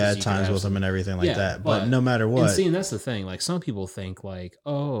have some bad times with them and everything like that, but no matter what. And see, and that's the thing. Like some people think like,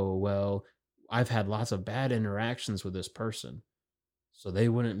 oh, well, I've had lots of bad interactions with this person, so they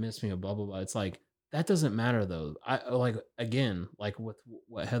wouldn't miss me or blah, blah, blah. It's like, that doesn't matter though. I like, again, like with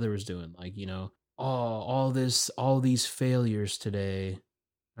what Heather was doing, like, all these failures today.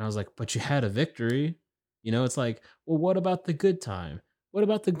 And I was like, but you had a victory. It's like, well, what about the good time? What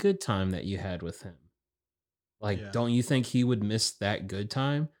about the good time that you had with him? Like, don't you think he would miss that good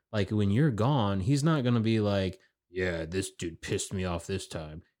time? Like when you're gone, he's not going to be like, yeah, this dude pissed me off this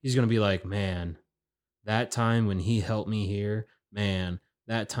time. He's going to be like, man, that time when he helped me here, man,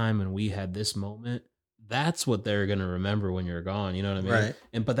 that time when we had this moment, that's what they're going to remember when you're gone. You know what I mean?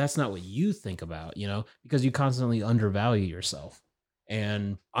 Right. But that's not what you think about, because you constantly undervalue yourself.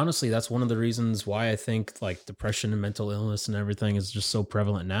 And honestly, that's one of the reasons why I think like depression and mental illness and everything is just so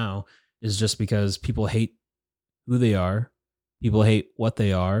prevalent now, is just because people hate who they are. People hate what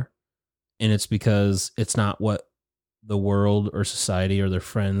they are. And it's because it's not what the world or society or their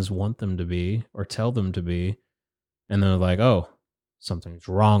friends want them to be or tell them to be. And they're like, oh, something's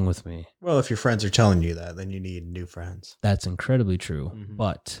wrong with me. Well, if your friends are telling you that, then you need new friends. That's incredibly true. Mm-hmm.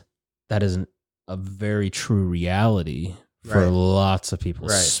 But that isn't a very true reality for lots of people,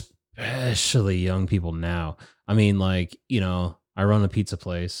 especially young people now. I mean, like, I run a pizza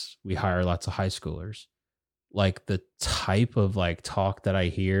place. We hire lots of high schoolers. Like the type of like talk that I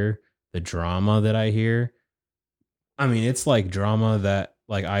hear, the drama that I hear, I mean, it's like drama that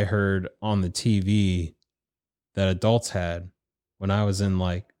like I heard on the TV that adults had when I was in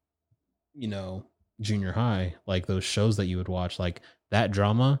like, you know, junior high, like those shows that you would watch, like that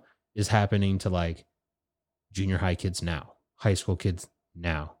drama is happening to like junior high kids now, high school kids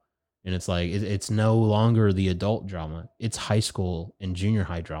now. And it's like, it's no longer the adult drama. It's high school and junior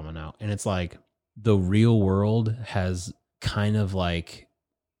high drama now. And it's like the real world has kind of like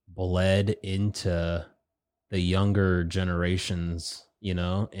bled into the younger generations, you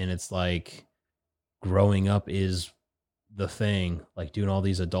know? And it's like growing up is the thing, like doing all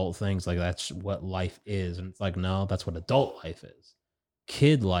these adult things, like that's what life is. And it's like, no, that's what adult life is.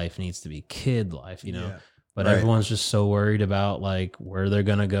 Kid life needs to be kid life, you know? Yeah. But Right. everyone's just so worried about like where they're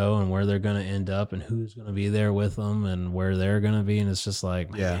going to go and where they're going to end up and who's going to be there with them and where they're going to be. And it's just like,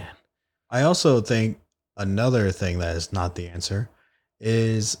 Yeah. man. I also think another thing that is not the answer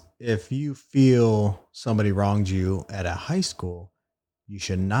is if you feel somebody wronged you at a high school, you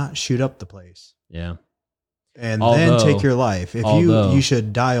should not shoot up the place Yeah. and Although- then take your life. If although- you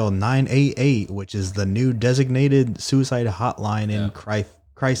should dial 988, which is the new designated suicide hotline Yeah. and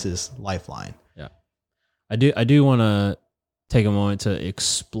crisis lifeline. I do want to take a moment to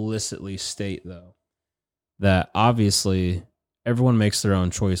explicitly state though that obviously everyone makes their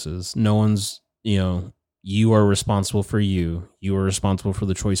own choices. No one's, you know, you are responsible for you. You are responsible for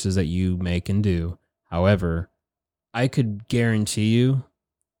the choices that you make and do. However, I could guarantee you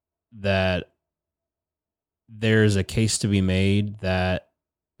that there's a case to be made that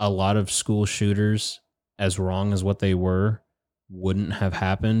a lot of school shooters, as wrong as what they were, wouldn't have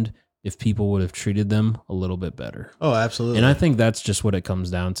happened if people would have treated them a little bit better. Oh, absolutely. And I think that's just what it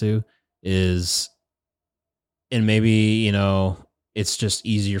comes down to is, and maybe, you know, it's just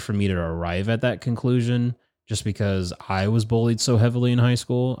easier for me to arrive at that conclusion just because I was bullied so heavily in high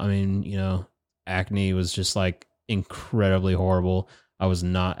school. I mean, you know, acne was just like incredibly horrible. I was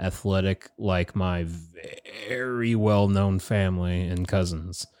not athletic like my very well-known family and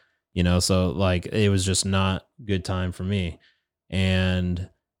cousins, you know, so like it was just not a good time for me. And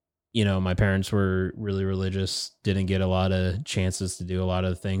you know, my parents were really religious, didn't get a lot of chances to do a lot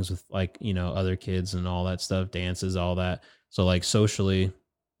of things with like, you know, other kids and all that stuff, dances, all that. So like socially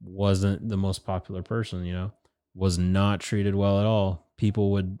wasn't the most popular person, you know, was not treated well at all.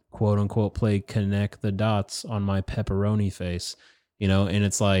 People would quote unquote play connect the dots on my pepperoni face, you know, and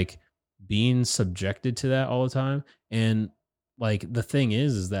it's like being subjected to that all the time. And like the thing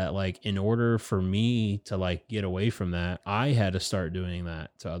is that like in order for me to like get away from that, I had to start doing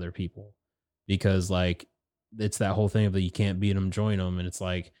that to other people because like it's that whole thing of that you can't beat them, join them, and it's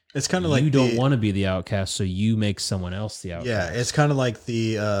like it's kind of like you don't want to be the outcast, so you make someone else the outcast. Yeah, it's kind of like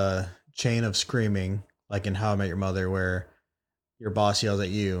the chain of screaming, like in How I Met Your Mother, where your boss yells at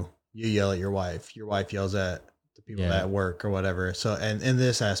you, you yell at your wife yells at the people Yeah. at work or whatever. So, and in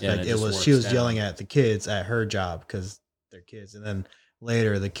this aspect, and it it just was she works was yelling down. at the kids at her job because they're kids, and then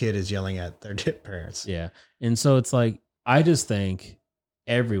later the kid is yelling at their parents. Yeah. And so it's like, I just think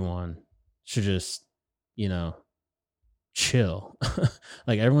everyone should just, you know, chill.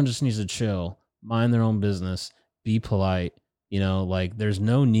 Like everyone just needs to chill, mind their own business, be polite, you know, like there's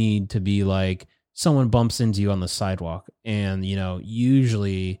no need to be like someone bumps into you on the sidewalk and, you know,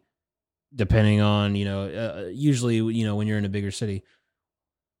 usually depending on, you know, usually, you know, when you're in a bigger city,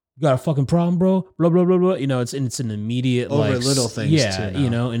 you got a fucking problem, bro, blah, blah, blah, blah. You know, it's an immediate Over like little things yeah, too you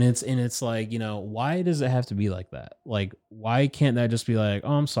now. know, and it's like, you know, why does it have to be like that? Like, why can't that just be like,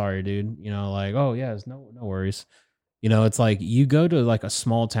 oh, I'm sorry, dude. You know, like, oh yeah, it's no worries. You know, it's like you go to like a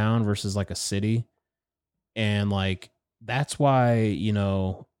small town versus like a city. And like, that's why, you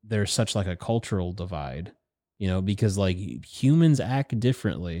know, there's such like a cultural divide, you know, because like humans act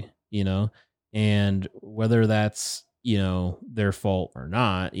differently, you know, and whether that's, you know, their fault or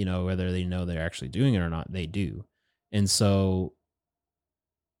not, you know, whether they know they're actually doing it or not, they do. And so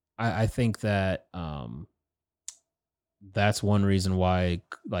I think that that's one reason why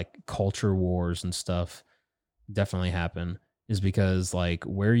like culture wars and stuff definitely happen is because like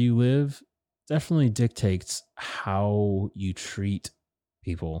where you live definitely dictates how you treat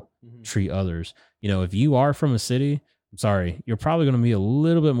people, treat others. You know, if you are from a city, I'm sorry, you're probably going to be a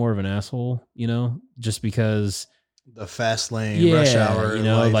little bit more of an asshole, you know, just because The fast lane, rush hour, you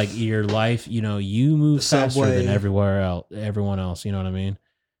know, life. like your life, you know, you move The faster than subway. everyone else, you know what I mean?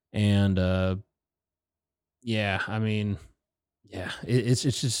 And yeah, I mean, yeah, it's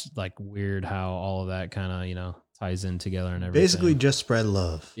just like weird how all of that kind of, you know, ties in together and everything. Basically just spread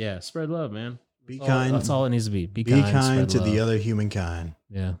love. Yeah, spread love, man. Be kind. That's all it needs to be. Be kind spread to love. the other humankind.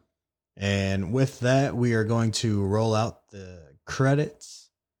 Yeah. And with that, we are going to roll out the credits.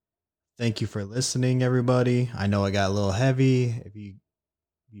 Thank you for listening, everybody. I know it got a little heavy. If you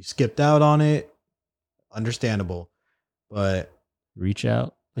skipped out on it, understandable. But reach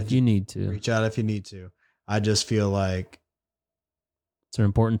out if you need to. Reach out if you need to. I just feel like it's an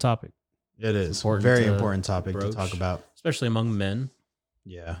important topic. It is a very important topic to talk about, especially among men.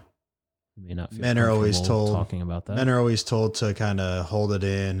 Yeah, you may not feel men are always told talking about that. Men are always told to kind of hold it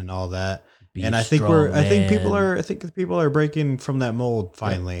in and all that. Be and I think people are breaking from that mold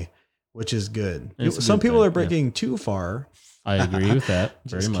finally, which is good. Some people are breaking too far. I agree with that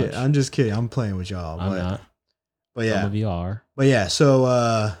very much. I'm just kidding. I'm playing with y'all. I'm not. But yeah, some of you are. But yeah,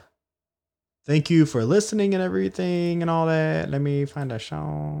 so thank you for listening and everything and all that. Let me find a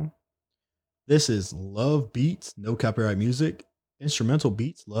song. This is Love Beats, no copyright music, instrumental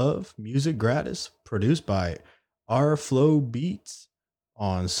beats, love, music gratis, produced by R Flow Beats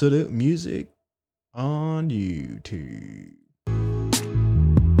on Sudut Music on YouTube. I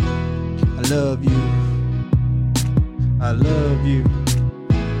love you. I love you.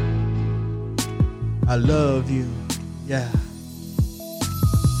 I love you. Yeah.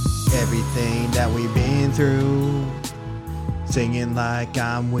 Everything that we've been through. Singing like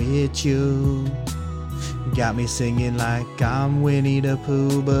I'm with you. Got me singing like I'm Winnie the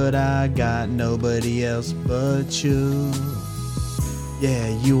Pooh, but I got nobody else but you. Yeah,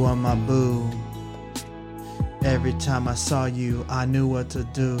 you are my boo. Every time I saw you, I knew what to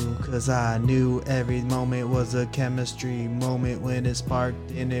do. Cause I knew every moment was a chemistry moment when it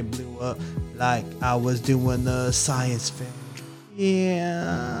sparked and it blew up like I was doing the science fair.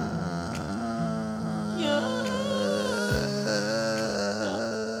 Yeah.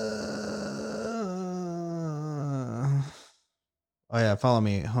 Oh yeah, follow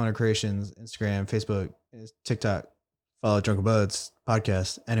me, Hunter Creations, Instagram, Facebook, TikTok. Follow Drunken Buds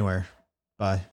podcast anywhere. Bye.